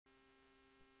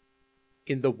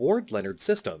In the Ward-Leonard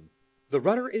system, the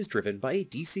rudder is driven by a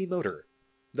DC motor.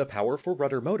 The power for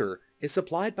rudder motor is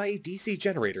supplied by a DC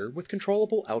generator with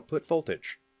controllable output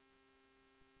voltage.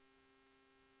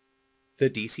 The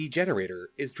DC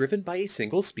generator is driven by a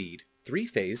single-speed,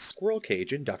 three-phase squirrel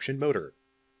cage induction motor.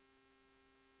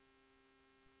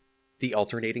 The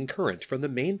alternating current from the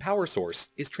main power source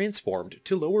is transformed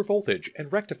to lower voltage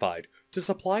and rectified to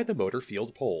supply the motor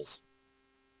field poles.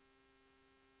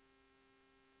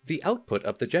 The output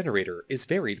of the generator is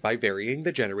varied by varying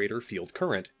the generator field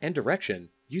current and direction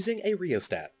using a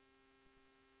rheostat.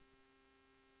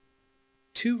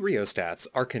 Two rheostats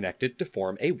are connected to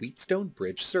form a Wheatstone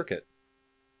bridge circuit.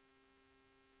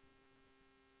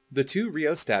 The two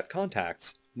rheostat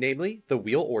contacts, namely the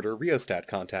wheel order rheostat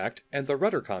contact and the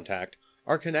rudder contact,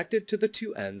 are connected to the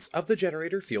two ends of the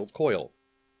generator field coil.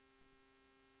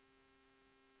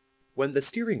 When the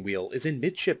steering wheel is in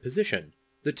midship position,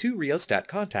 the two rheostat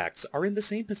contacts are in the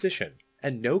same position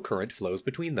and no current flows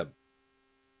between them.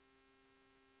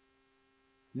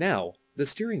 Now, the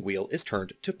steering wheel is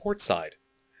turned to port side.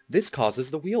 This causes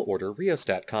the wheel order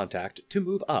rheostat contact to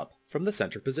move up from the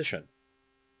center position.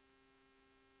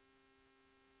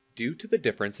 Due to the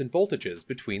difference in voltages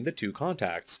between the two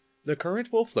contacts, the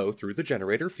current will flow through the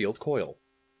generator field coil.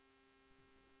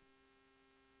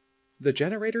 The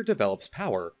generator develops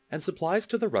power and supplies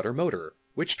to the rudder motor,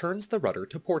 which turns the rudder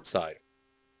to port side.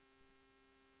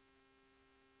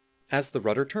 As the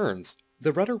rudder turns,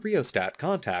 the rudder rheostat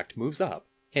contact moves up,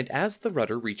 and as the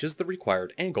rudder reaches the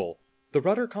required angle, the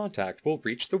rudder contact will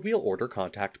reach the wheel order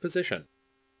contact position.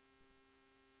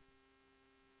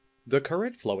 The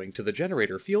current flowing to the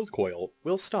generator field coil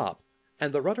will stop,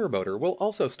 and the rudder motor will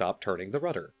also stop turning the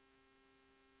rudder.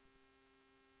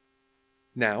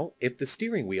 Now, if the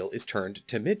steering wheel is turned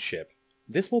to midship,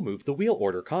 this will move the wheel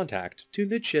order contact to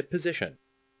midship position.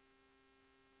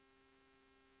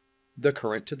 The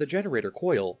current to the generator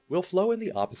coil will flow in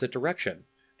the opposite direction,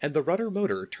 and the rudder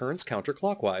motor turns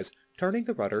counterclockwise, turning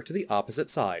the rudder to the opposite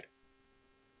side.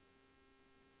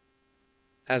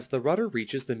 As the rudder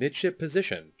reaches the midship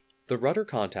position, the rudder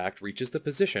contact reaches the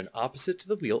position opposite to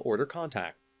the wheel order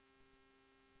contact.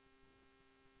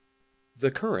 The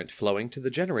current flowing to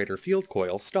the generator field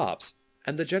coil stops,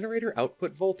 and the generator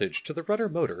output voltage to the rudder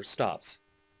motor stops.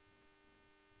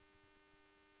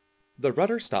 The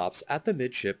rudder stops at the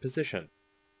midship position.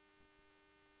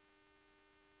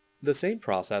 The same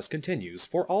process continues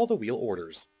for all the wheel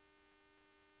orders.